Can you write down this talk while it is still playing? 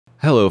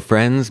Hello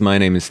friends, my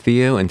name is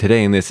Theo, and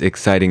today in this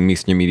exciting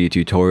MiesnerMedia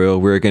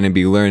tutorial, we're going to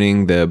be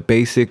learning the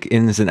basic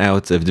ins and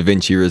outs of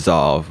Davinci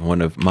Resolve,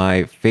 one of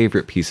my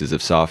favorite pieces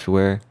of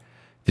software.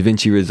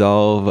 Davinci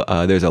Resolve,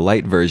 there's a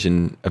light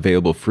version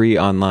available free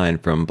online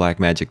from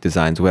Blackmagic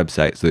Design's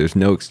website, so there's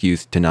no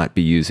excuse to not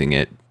be using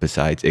it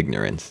besides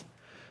ignorance.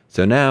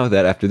 So now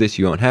that after this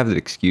you won't have that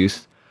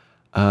excuse,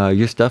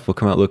 your stuff will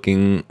come out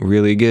looking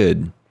really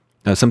good.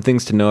 Some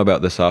things to know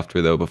about the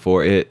software though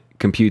before it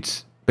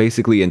computes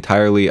basically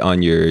entirely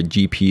on your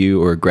GPU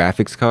or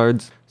graphics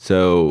cards.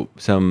 So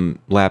some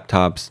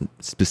laptops,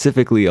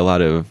 specifically a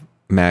lot of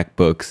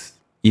MacBooks,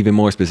 even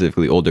more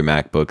specifically older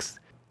MacBooks,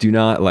 do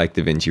not like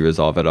Davinci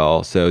Resolve at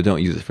all. So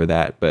don't use it for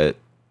that. But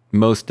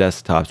most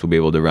desktops will be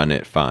able to run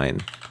it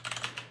fine.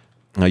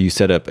 You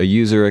set up a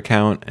user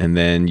account and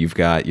then you've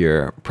got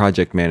your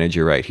project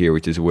manager right here,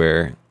 which is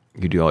where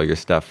you do all your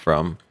stuff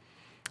from.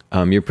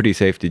 You're pretty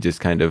safe to just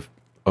kind of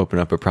open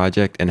up a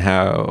project, and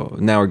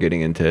now we're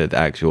getting into the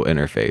actual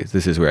interface.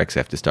 This is where I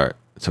have to start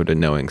sort of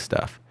knowing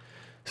stuff.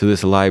 So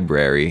this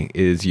library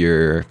is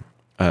your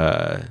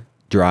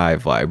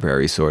drive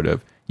library, sort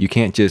of. You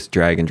can't just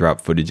drag and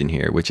drop footage in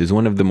here, which is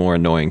one of the more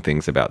annoying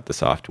things about the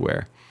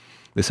software.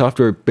 The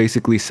software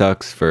basically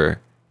sucks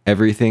for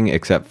everything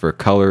except for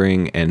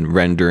coloring and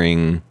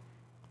rendering,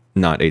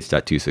 not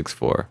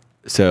H.264.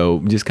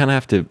 So you just kind of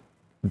have to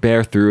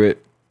bear through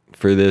it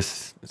for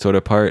this sort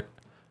of part.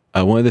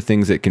 One of the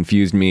things that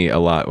confused me a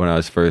lot when I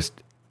was first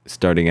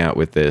starting out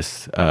with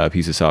this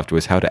piece of software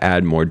was how to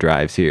add more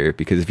drives here.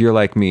 Because if you're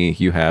like me,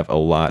 you have a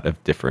lot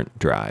of different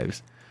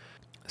drives.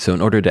 So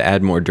in order to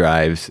add more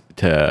drives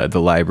to the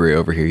library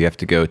over here, you have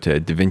to go to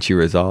Davinci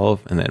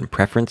Resolve and then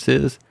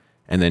Preferences.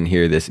 And then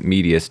here, this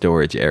Media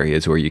Storage area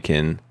is where you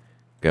can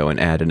go and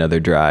add another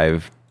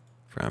drive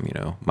from,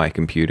 My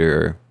Computer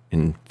or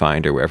in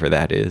Find or wherever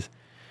that is.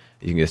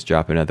 You can just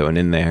drop another one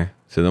in there.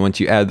 So then once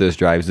you add those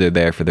drives, they're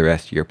there for the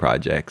rest of your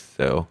projects.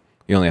 So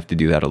you only have to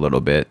do that a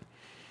little bit.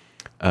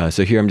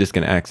 So here I'm just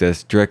going to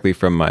access directly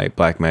from my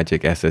Blackmagic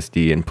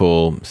SSD and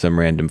pull some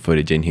random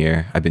footage in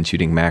here. I've been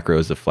shooting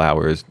macros of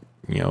flowers,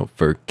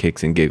 for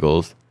kicks and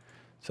giggles.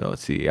 So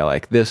let's see, I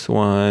like this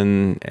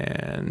one,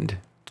 and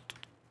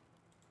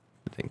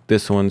I think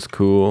this one's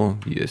cool.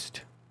 You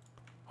just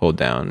hold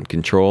down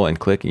Control and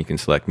click, and you can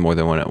select more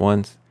than one at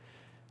once.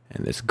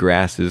 And this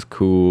grass is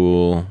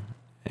cool,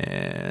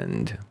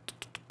 and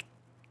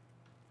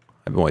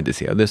I've wanted to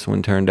see how this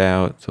one turned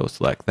out, so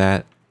select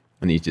that,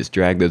 and you just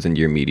drag those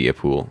into your media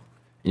pool.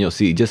 And you'll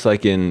see, just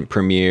like in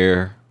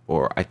Premiere,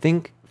 or I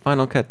think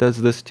Final Cut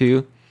does this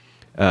too,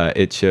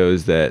 it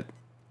shows that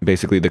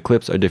basically the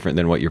clips are different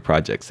than what your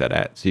project's set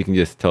at. So you can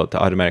just tell it to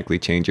automatically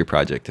change your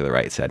project to the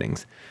right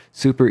settings.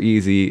 Super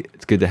easy.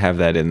 It's good to have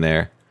that in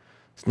there.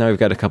 So now we've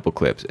got a couple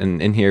clips,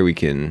 and in here we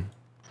can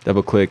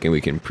double click and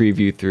we can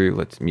preview through.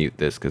 Let's mute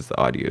this because the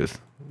audio is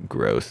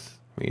gross.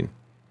 I mean,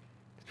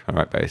 it's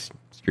right by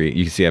street.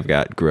 You can see I've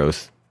got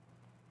gross.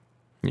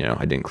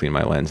 I didn't clean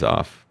my lens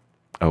off.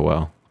 Oh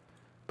well.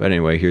 But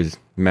anyway, here's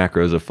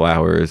macros of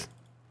flowers.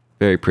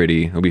 Very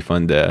pretty. It'll be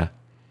fun to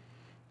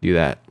do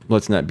that.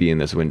 Let's not be in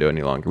this window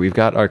any longer. We've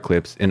got our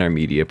clips in our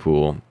media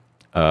pool.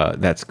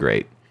 That's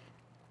great.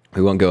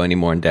 We won't go any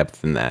more in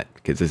depth than that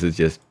because this is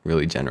just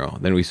really general.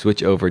 Then we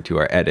switch over to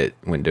our edit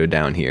window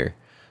down here.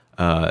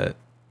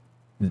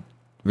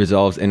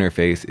 Resolve's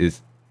interface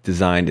is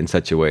designed in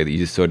such a way that you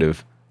just sort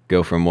of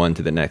go from one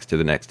to the next to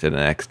the next to the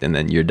next, and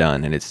then you're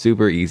done. And it's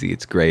super easy.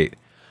 It's great.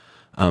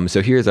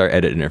 So here's our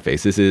edit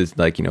interface. This is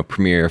like,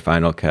 Premiere,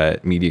 Final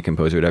Cut, Media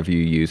Composer, whatever you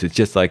use. It's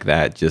just like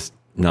that, just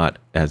not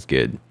as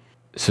good.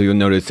 So you'll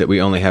notice that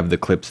we only have the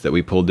clips that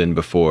we pulled in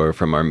before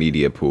from our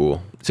media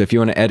pool. So if you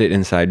want to edit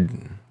inside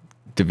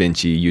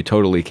Davinci, you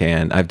totally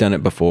can. I've done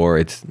it before.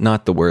 It's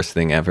not the worst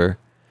thing ever.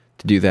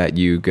 To do that,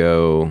 you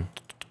go,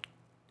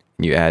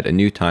 you add a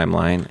new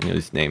timeline, and you'll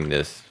just name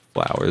this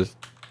Flowers.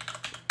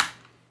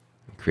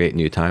 Create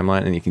new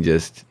timeline, and you can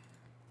just,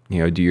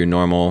 do your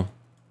normal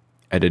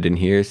edit in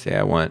here. Say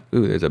I want,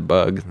 there's a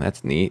bug.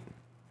 That's neat.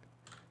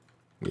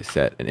 You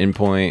set an in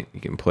point. You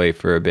can play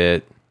for a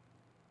bit.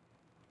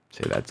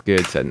 Say that's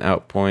good. Set an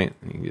out point.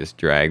 You can just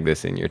drag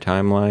this in your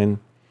timeline.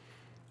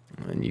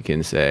 And you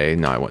can say,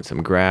 no, I want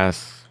some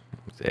grass.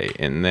 Say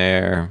in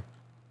there,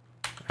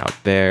 out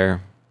there.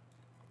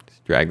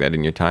 Just drag that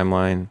in your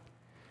timeline.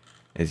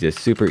 It's just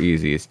super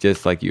easy. It's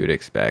just like you would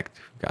expect.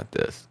 We've got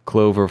this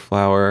clover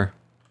flower.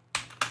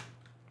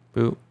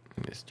 Boop.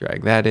 Just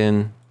drag that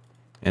in.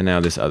 And now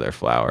this other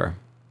flower.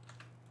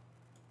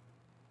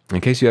 In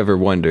case you ever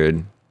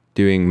wondered,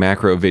 doing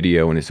macro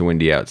video when it's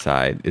windy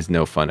outside is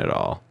no fun at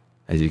all.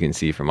 As you can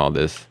see from all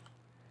this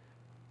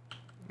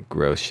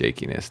gross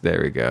shakiness.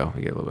 There we go.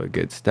 We get a little bit of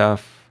good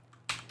stuff.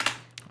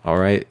 All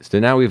right. So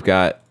now we've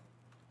got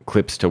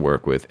clips to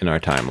work with in our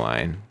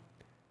timeline.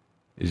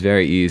 It's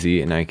very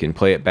easy, and I can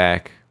play it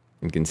back.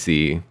 You can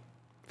see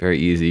very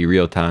easy,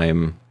 real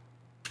time.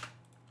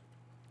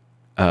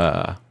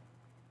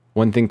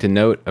 One thing to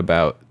note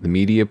about the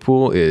media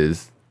pool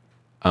is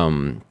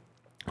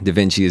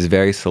Davinci is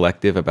very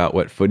selective about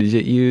what footage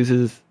it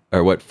uses.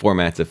 or what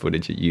formats of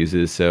footage it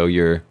uses. So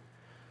your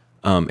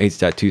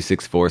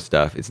H.264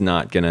 stuff, it's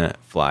not gonna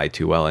fly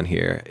too well in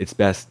here. It's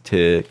best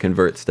to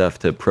convert stuff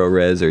to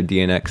ProRes or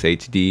DNX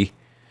HD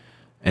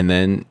and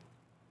then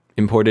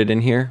import it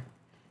in here.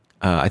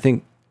 I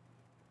think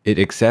it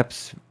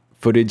accepts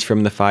footage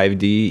from the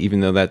 5D,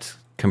 even though that's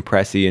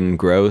compressy and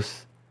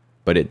gross,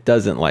 but it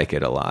doesn't like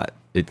it a lot.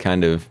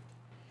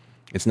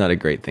 It's not a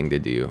great thing to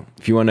do.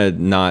 If you want to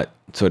not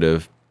sort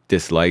of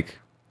dislike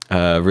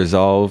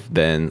Resolve,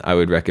 then I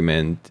would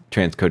recommend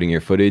transcoding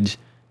your footage.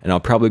 And I'll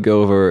probably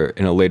go over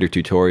in a later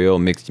tutorial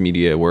mixed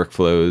media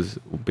workflows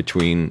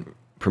between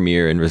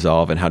Premiere and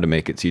Resolve and how to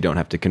make it so you don't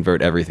have to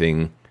convert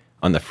everything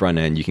on the front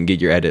end. You can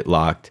get your edit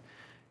locked,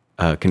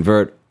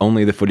 convert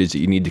only the footage that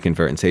you need to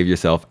convert and save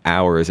yourself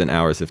hours and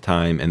hours of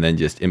time, and then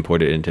just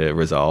import it into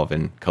Resolve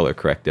and color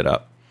correct it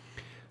up.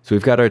 So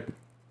we've got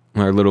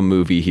our little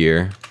movie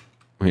here.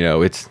 You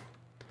know, it's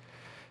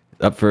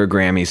up for a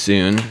Grammy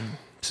soon.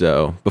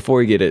 So before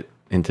we get it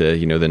into,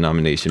 you know, the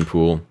nomination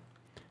pool,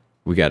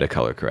 we got to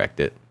color correct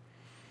it.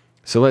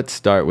 So let's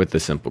start with the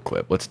simple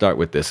clip. Let's start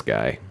with this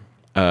guy.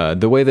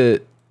 The way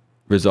that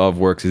Resolve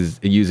works is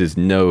it uses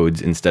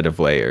nodes instead of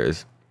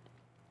layers.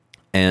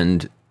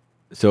 And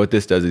so what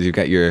this does is you've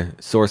got your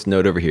source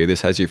node over here.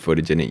 This has your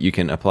footage in it. You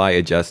can apply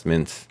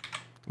adjustments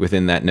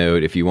within that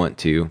node if you want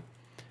to.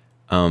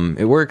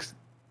 It works.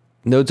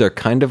 Nodes are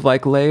kind of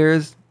like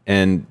layers.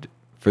 And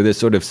for this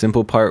sort of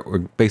simple part, we're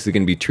basically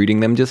going to be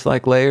treating them just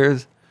like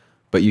layers.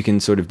 But you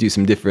can sort of do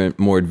some different,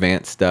 more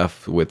advanced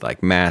stuff with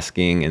like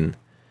masking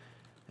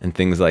and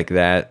things like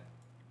that.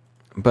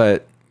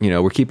 But, you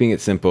know, we're keeping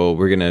it simple.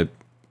 We're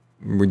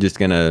just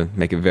gonna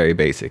make it very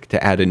basic.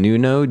 To add a new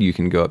node, you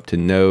can go up to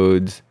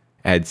nodes,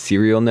 add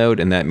serial node,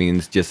 and that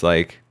means just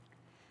like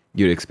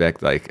you'd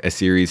expect like a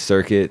series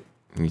circuit,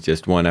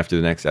 just one after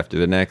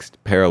the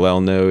next,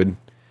 parallel node.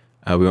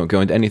 We won't go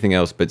into anything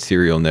else but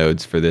serial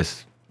nodes for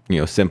this, you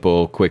know,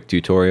 simple, quick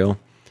tutorial.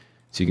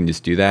 So you can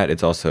just do that.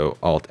 It's also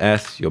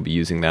Alt-S. You'll be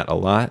using that a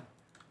lot.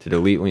 To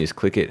delete, when you just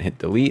click it and hit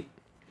delete.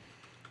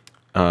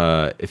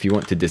 If you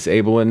want to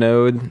disable a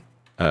node,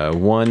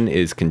 one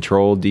is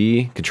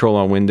Control-D, Control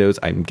on Windows.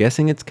 I'm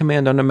guessing it's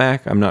Command on a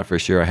Mac. I'm not for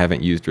sure. I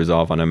haven't used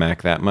Resolve on a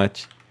Mac that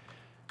much.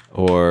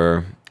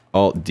 Or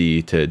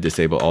Alt-D to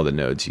disable all the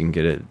nodes. You can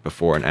get it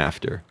before and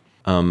after.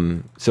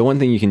 So one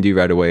thing you can do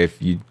right away if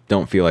you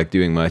don't feel like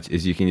doing much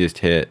is you can just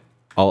hit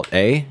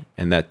Alt-A,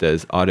 and that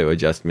does auto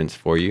adjustments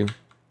for you.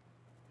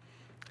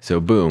 So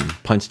boom,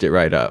 punched it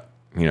right up.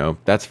 You know,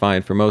 that's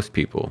fine for most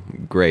people.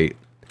 Great.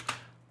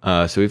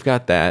 So we've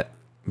got that.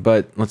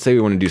 But let's say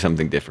we want to do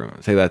something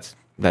different. Say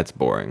that's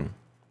boring.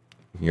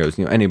 You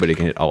know, anybody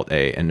can hit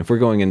Alt-A. And if we're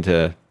going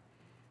into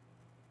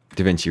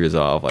Davinci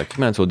Resolve, like,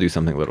 you might as well do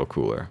something a little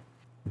cooler.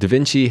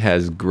 Davinci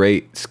has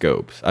great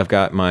scopes. I've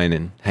got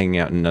mine hanging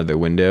out in another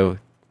window.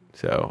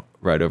 So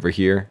right over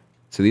here.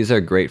 So these are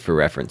great for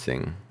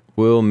referencing.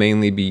 We'll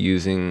mainly be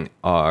using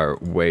our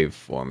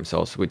waveform. So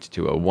I'll switch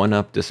to a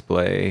 1-up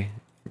display,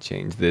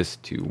 change this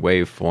to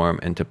waveform,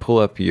 and to pull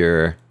up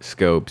your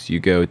scopes, you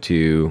go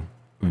to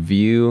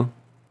View,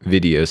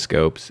 Video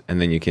Scopes, and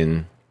then you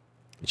can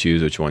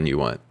choose which one you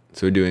want.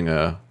 So we're doing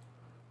a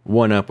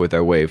 1-up with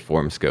our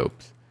waveform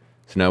scopes.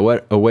 So now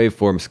what a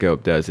waveform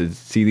scope does is,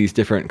 see these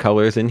different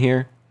colors in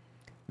here?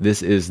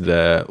 This is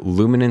the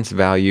luminance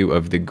value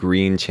of the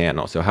green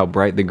channel. So how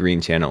bright the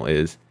green channel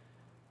is.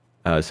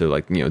 So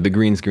like, you know, the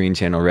green's green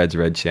channel, red's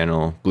red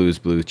channel, blue's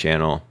blue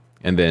channel,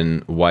 and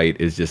then white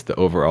is just the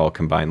overall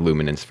combined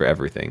luminance for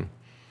everything.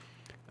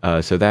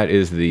 So that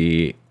is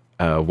the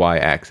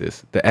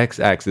y-axis. The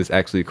x-axis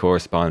actually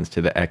corresponds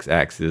to the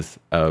x-axis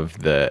of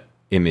the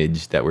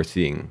image that we're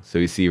seeing. So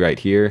you see right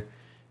here,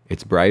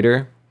 it's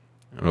brighter,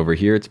 and over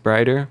here it's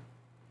brighter,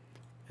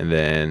 and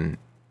then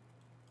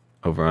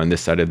over on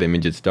this side of the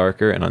image it's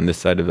darker, and on this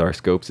side of our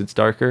scopes it's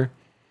darker.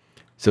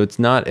 So it's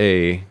not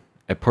a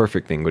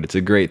perfect thing, but it's a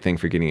great thing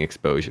for getting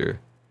exposure.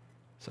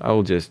 So I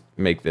will just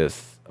make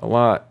this a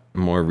lot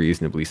more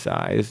reasonably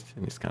sized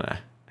and just kind of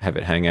have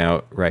it hang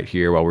out right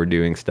here while we're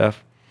doing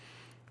stuff.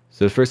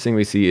 So the first thing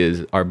we see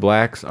is our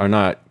blacks are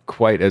not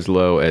quite as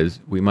low as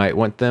we might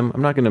want them.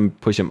 I'm not going to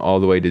push them all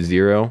the way to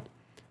 0.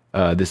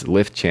 This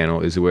lift channel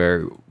is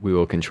where we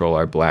will control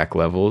our black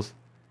levels.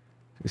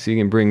 So you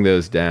can bring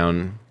those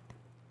down,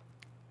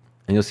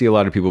 and you'll see a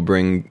lot of people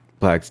bring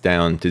blacks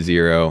down to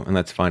 0, and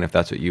that's fine if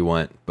that's what you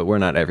want, but we're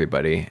not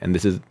everybody. And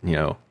this is, you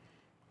know,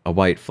 a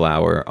white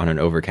flower on an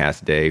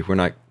overcast day. We're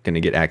not going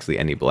to get actually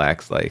any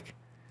blacks like,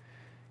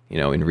 you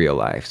know, in real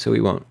life. So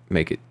we won't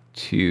make it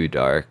too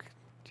dark,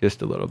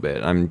 just a little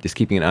bit. I'm just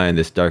keeping an eye on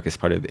this darkest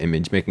part of the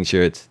image, making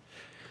sure it's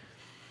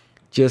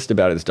just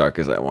about as dark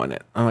as I want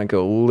it. I might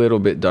go a little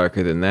bit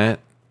darker than that.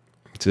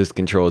 So this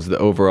controls the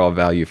overall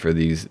value for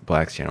these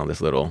blacks channel,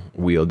 this little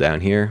wheel down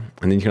here.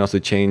 And then you can also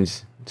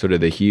change sort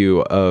of the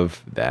hue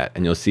of that,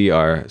 and you'll see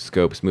our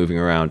scopes moving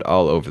around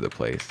all over the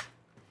place.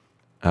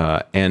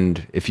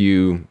 And if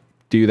you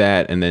do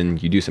that and then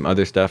you do some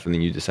other stuff and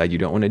then you decide you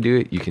don't want to do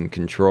it, you can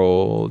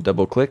control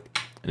double click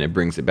and it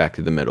brings it back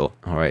to the middle.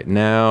 All right,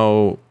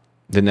 now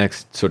the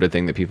next sort of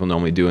thing that people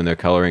normally do in their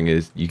coloring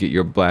is you get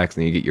your blacks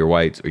and you get your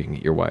whites, or you can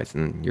get your whites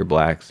and your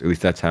blacks. At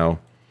least that's how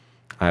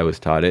I was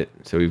taught it.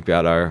 So we've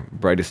got our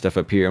brightest stuff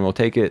up here, and we'll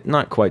take it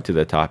not quite to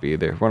the top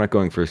either. We're not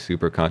going for a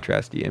super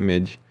contrasty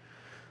image.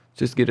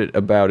 Just get it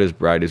about as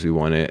bright as we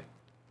want it.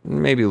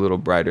 Maybe a little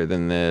brighter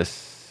than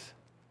this.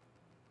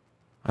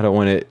 I don't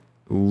want it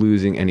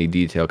losing any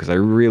detail because I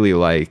really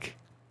like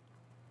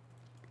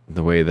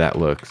the way that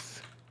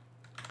looks.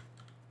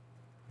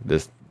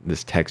 This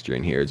texture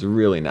in here is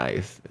really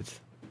nice. It's,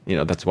 you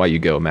know, that's why you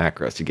go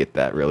macros, to get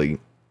that really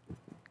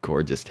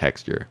gorgeous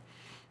texture.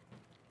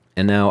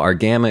 And now our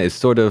gamma is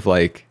sort of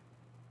like,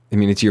 I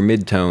mean, it's your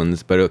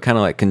midtones, but it kind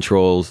of like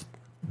controls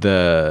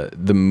the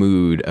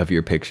mood of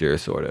your picture,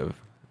 sort of.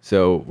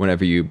 So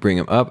whenever you bring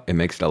them up, it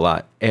makes it a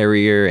lot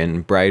airier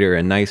and brighter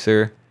and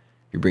nicer.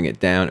 You bring it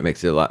down, it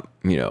makes it a lot,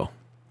 you know,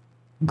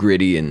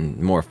 gritty and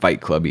more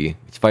Fight Clubby.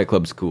 Fight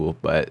Club's cool,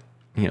 but,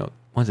 you know,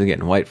 once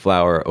again, white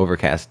flower,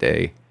 overcast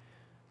day.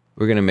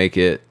 We're going to make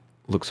it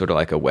look sort of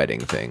like a wedding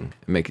thing.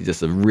 Make it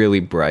just a really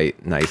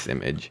bright, nice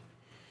image.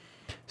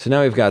 So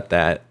now we've got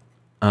that.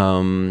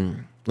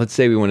 Let's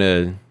say we want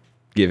to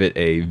give it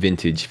a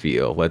vintage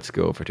feel. Let's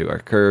go over to our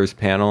curves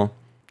panel.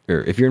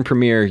 Or if you're in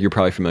Premiere, you're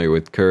probably familiar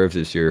with curves.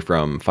 If you're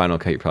from Final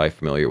Cut, you're probably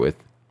familiar with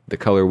the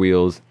color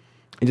wheels.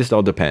 It just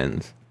all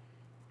depends.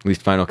 At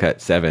least Final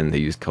Cut 7, they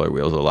use color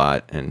wheels a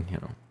lot, and you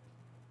know,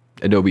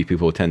 Adobe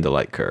people tend to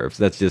like curves.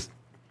 That's just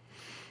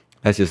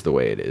the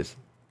way it is.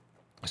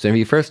 So if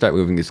you first start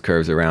moving these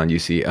curves around, you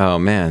see, oh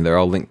man, they're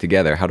all linked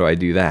together. How do I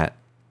do that?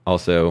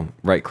 Also,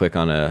 right click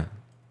on a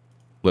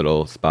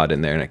little spot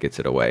in there and it gets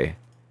it away.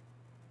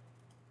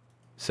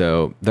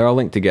 So they're all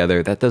linked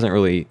together. That doesn't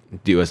really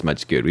do us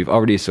much good. We've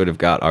already sort of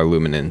got our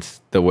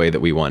luminance the way that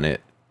we want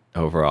it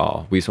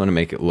overall. We just want to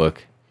make it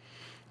look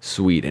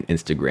sweet and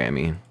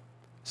Instagrammy.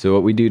 So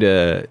what we do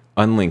to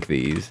unlink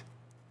these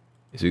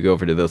is we go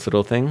over to this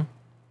little thing,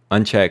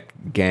 uncheck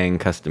Gang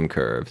Custom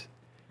Curves.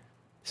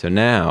 So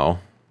now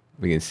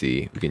we can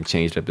see we can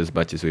change it up as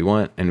much as we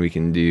want, and we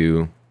can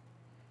do,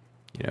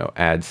 you know,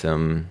 add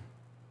some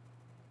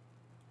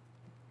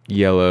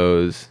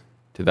yellows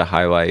to the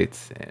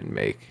highlights and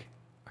make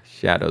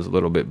shadows a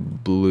little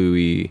bit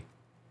bluey,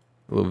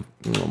 a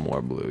little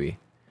more bluey.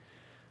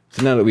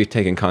 So now that we've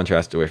taken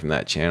contrast away from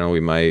that channel, we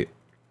might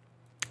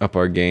up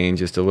our gain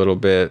just a little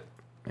bit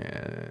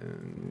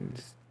and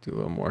just do a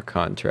little more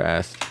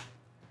contrast.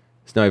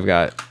 So now we've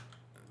got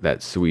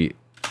that sweet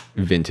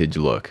vintage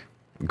look.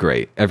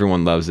 Great.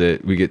 Everyone loves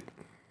it. We've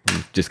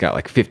just got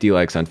like 50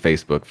 likes on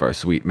Facebook for our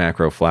sweet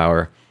macro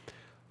flower.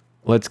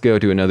 Let's go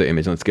to another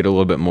image. Let's get a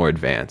little bit more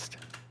advanced.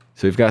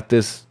 So we've got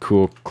this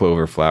cool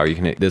clover flower. You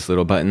can hit this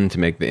little button to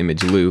make the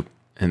image loop,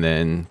 and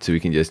then so we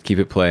can just keep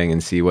it playing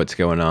and see what's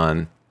going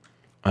on.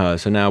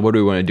 So now what do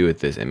we want to do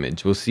with this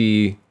image? We'll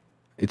see.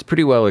 It's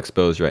pretty well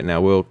exposed right now.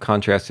 We'll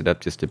contrast it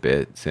up just a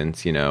bit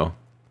since, you know,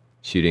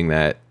 shooting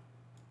that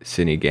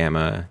cine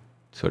gamma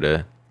sort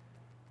of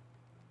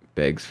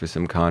begs for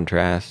some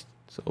contrast.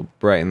 So we'll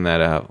brighten that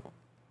up,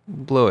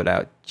 blow it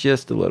out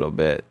just a little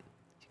bit.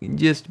 You can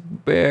just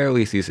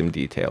barely see some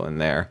detail in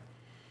there.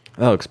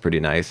 That looks pretty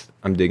nice.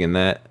 I'm digging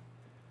that.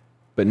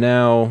 But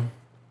now,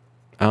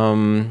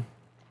 I'm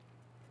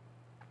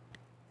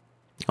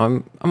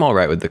all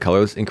right with the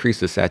colors. Increase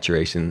the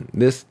saturation.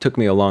 This took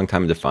me a long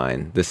time to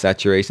find. The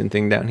saturation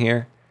thing down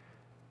here,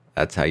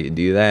 that's how you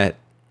do that.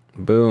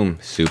 Boom,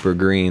 super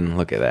green.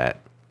 Look at that.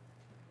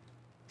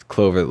 It's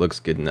clover that looks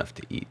good enough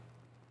to eat.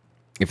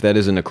 If that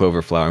isn't a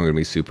clover flower, I'm going to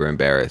be super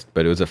embarrassed.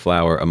 But it was a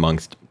flower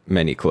amongst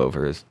many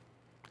clovers.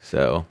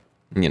 So,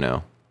 you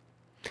know,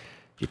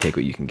 you take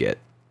what you can get.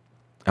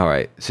 All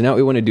right, so now what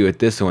we want to do with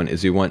this one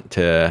is we want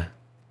to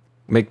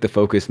make the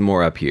focus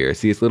more up here.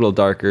 See, it's a little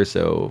darker,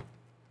 so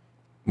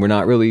we're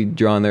not really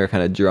drawn there,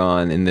 kind of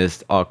drawn in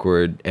this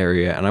awkward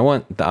area. And I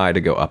want the eye to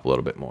go up a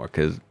little bit more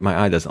because my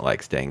eye doesn't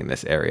like staying in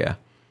this area.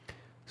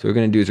 So what we're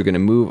going to do is we're going to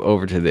move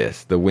over to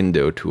this, the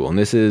window tool. And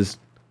this is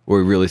where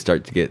we really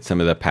start to get some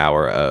of the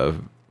power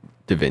of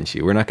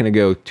Davinci. We're not going to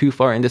go too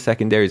far into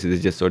secondaries. This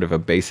is just sort of a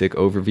basic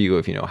overview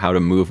of, you know, how to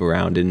move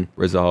around in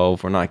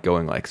Resolve. We're not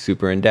going like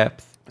super in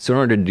depth. So in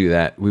order to do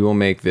that, we will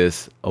make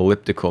this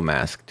elliptical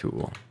mask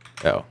tool.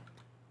 Oh,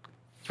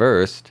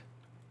 first,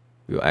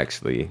 we will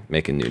actually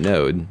make a new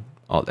node,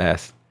 Alt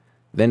S.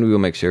 Then we will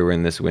make sure we're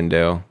in this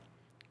window,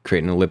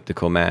 create an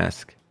elliptical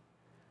mask,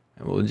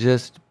 and we'll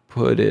just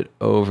put it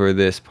over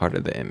this part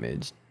of the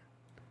image.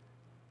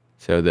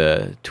 So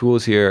the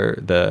tools here,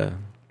 the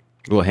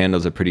little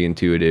handles are pretty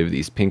intuitive.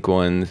 These pink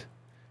ones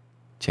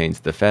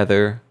change the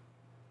feather.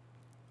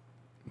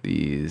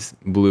 These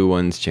blue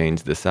ones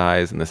change the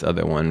size, and this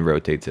other one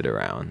rotates it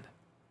around.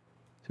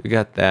 So we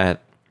got that.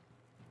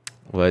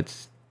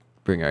 Let's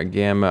bring our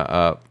gamma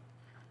up.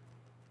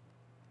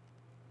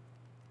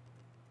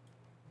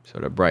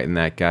 Sort of brighten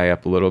that guy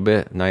up a little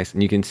bit. Nice.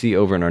 And you can see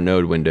over in our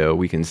node window,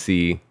 we can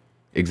see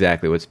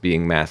exactly what's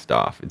being masked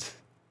off. It's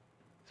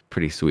a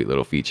pretty sweet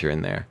little feature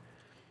in there.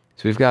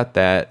 So we've got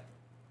that.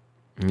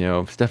 You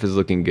know, stuff is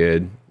looking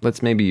good.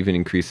 Let's maybe even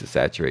increase the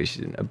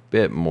saturation a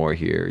bit more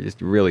here.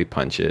 Just really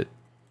punch it.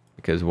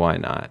 because why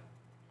not?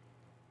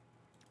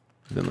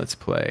 Then let's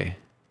play.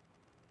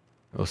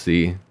 We'll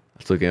see.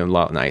 It's looking a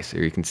lot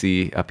nicer. You can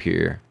see up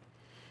here.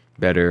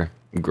 Better.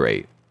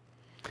 Great.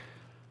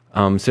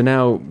 So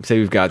now, say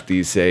we've got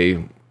these,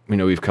 say,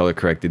 we've color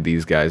corrected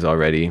these guys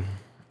already.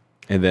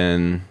 And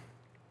then,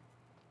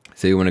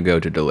 say we want to go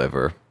to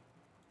deliver,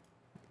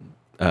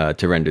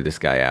 to render this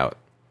guy out.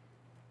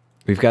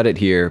 We've got it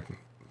here,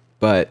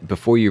 but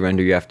before you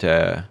render, you have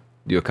to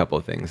do a couple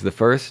of things. The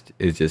first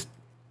is just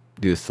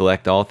do a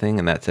select all thing,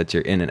 and that sets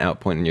your in and out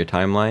point in your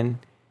timeline.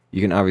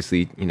 You can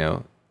obviously,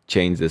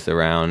 change this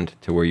around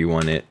to where you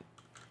want it,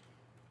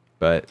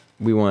 but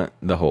we want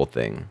the whole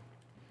thing.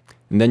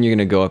 And then you're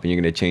going to go up and you're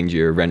going to change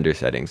your render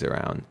settings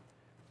around.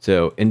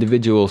 So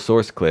individual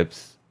source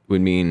clips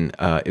would mean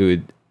it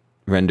would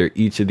render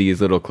each of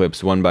these little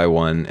clips one by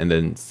one and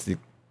then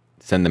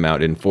send them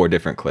out in 4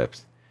 different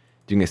clips.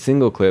 Doing a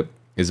single clip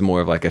is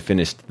more of like a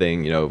finished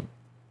thing.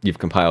 You've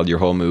compiled your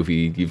whole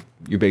movie.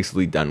 You're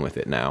basically done with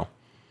it now.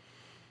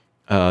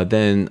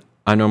 Then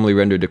I normally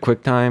render to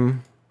QuickTime.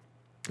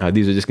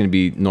 These are just going to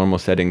be normal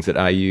settings that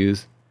I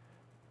use.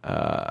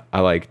 I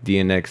like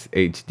DNX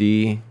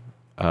HD.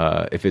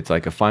 If it's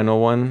like a final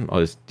one, I'll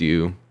just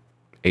do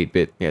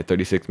 8-bit,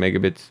 36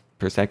 megabits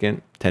per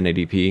second,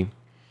 1080p.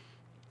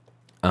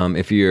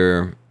 If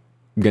you're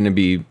going to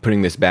be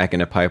putting this back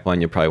in a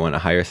pipeline, you'll probably want a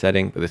higher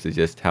setting, but this is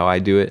just how I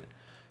do it.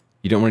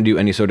 You don't want to do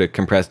any sort of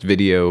compressed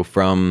video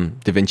from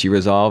Davinci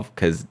Resolve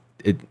because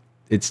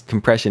its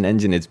compression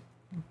engine is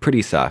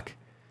pretty suck.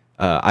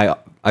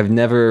 I've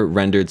never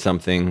rendered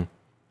something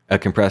a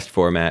compressed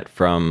format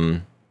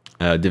from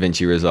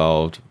Davinci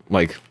Resolve,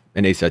 like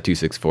an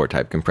H.264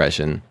 type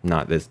compression,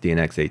 not this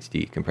DNX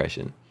HD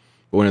compression,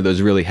 but one of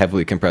those really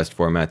heavily compressed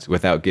formats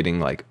without getting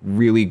like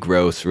really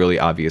gross, really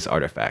obvious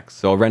artifacts.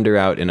 So I'll render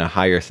out in a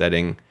higher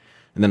setting,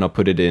 and then I'll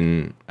put it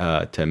in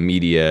to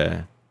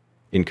media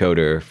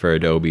encoder for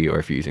Adobe, or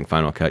if you're using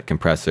Final Cut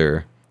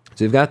compressor.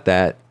 So we've got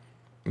that.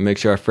 Make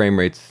sure our frame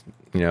rate's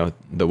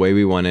the way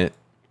we want it.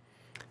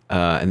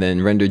 And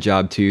then render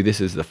job 2, this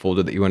is the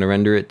folder that you want to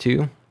render it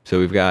to. So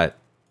we've got,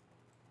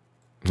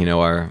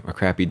 our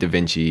crappy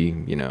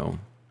DaVinci,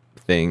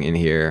 thing in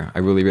here. I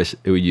really wish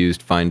it would use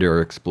Finder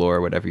or Explorer,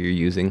 whatever you're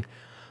using,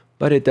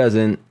 but it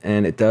doesn't,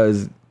 and it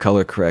does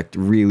color correct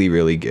really,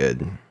 really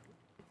good.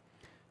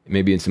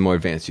 Maybe in some more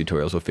advanced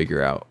tutorials we'll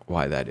figure out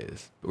why that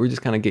is. But we're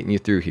just kind of getting you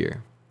through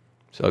here.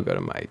 So I'll go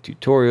to my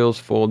tutorials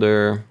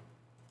folder.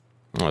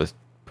 I'll just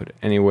put it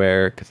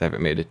anywhere because I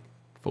haven't made a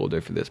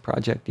folder for this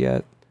project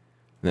yet.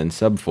 And then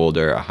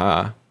subfolder,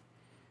 aha.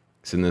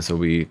 So this will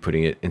be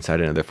putting it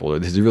inside another folder.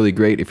 This is really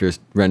great if you're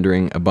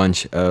rendering a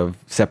bunch of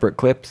separate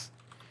clips.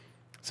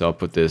 So I'll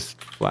put this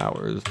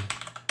flowers.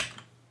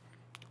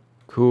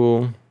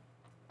 Cool.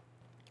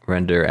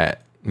 Render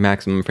at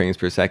maximum frames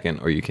per second,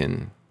 or you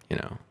can,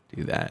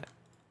 do that.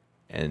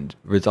 And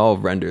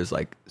Resolve renders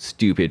like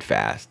stupid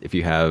fast if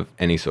you have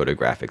any sort of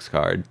graphics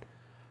card.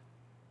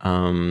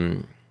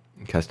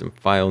 Custom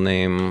file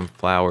name,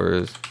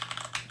 flowers.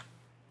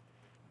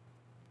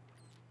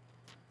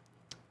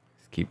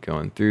 Keep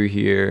going through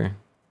here.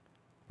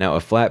 Now a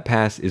flat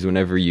pass is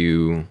whenever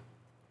you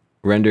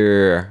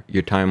render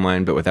your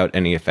timeline but without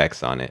any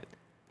effects on it.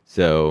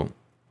 So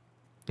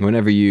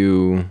whenever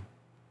you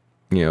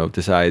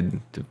decide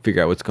to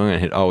figure out what's going on,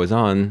 hit always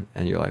on,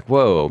 and you're like,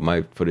 whoa,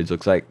 my footage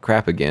looks like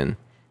crap again,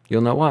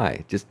 you'll know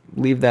why. Just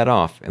leave that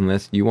off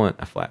unless you want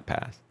a flat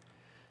pass.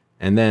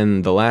 And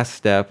then the last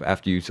step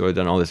after you've sort of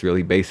done all this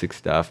really basic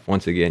stuff,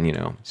 once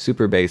again,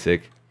 super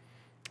basic,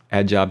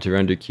 add job to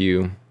render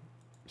queue,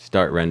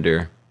 start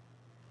render.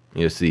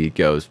 You'll see it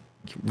goes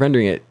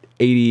rendering at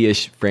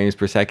 80-ish frames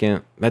per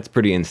second. That's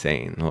pretty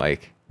insane.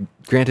 Like,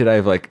 granted, I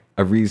have like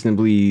a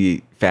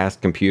reasonably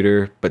fast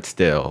computer, but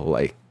still,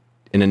 like,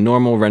 in a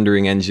normal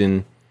rendering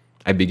engine,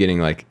 I'd be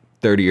getting like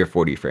 30 or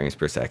 40 frames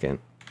per second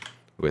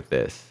with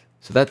this.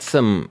 So that's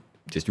some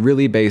just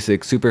really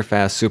basic, super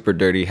fast, super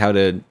dirty, how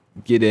to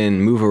get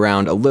in, move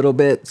around a little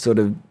bit, sort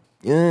of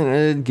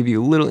give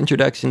you a little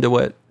introduction to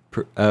what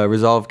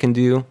Resolve can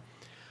do.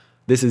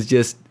 This is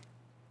just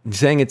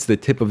saying it's the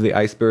tip of the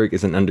iceberg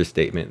is an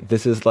understatement.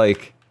 This is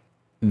like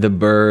the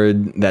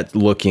bird that's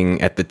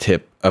looking at the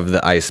tip of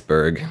the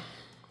iceberg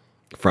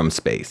from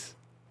space.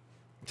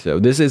 So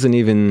this isn't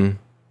even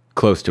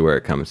close to where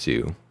it comes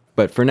to.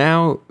 But for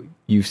now,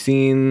 you've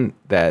seen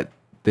that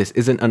this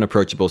isn't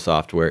unapproachable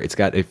software. It's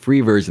got a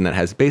free version that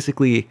has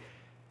basically,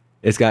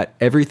 it's got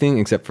everything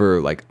except for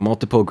like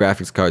multiple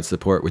graphics card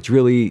support, which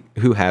really,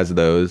 who has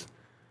those?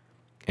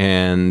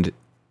 And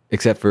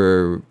except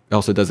for, it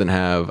also doesn't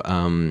have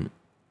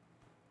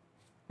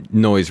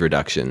noise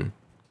reduction,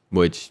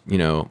 which,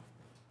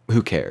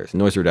 who cares?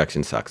 Noise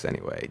reduction sucks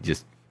anyway.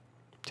 Just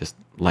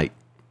light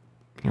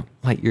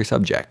your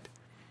subject.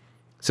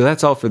 So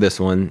that's all for this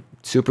one.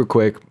 Super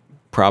quick,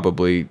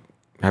 probably.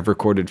 I've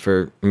recorded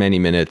for many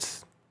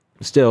minutes.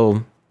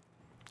 Still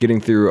getting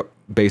through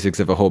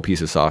basics of a whole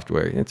piece of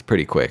software. It's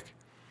pretty quick.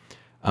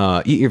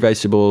 Eat your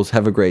vegetables,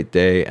 have a great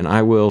day, and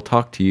I will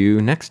talk to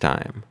you next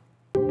time.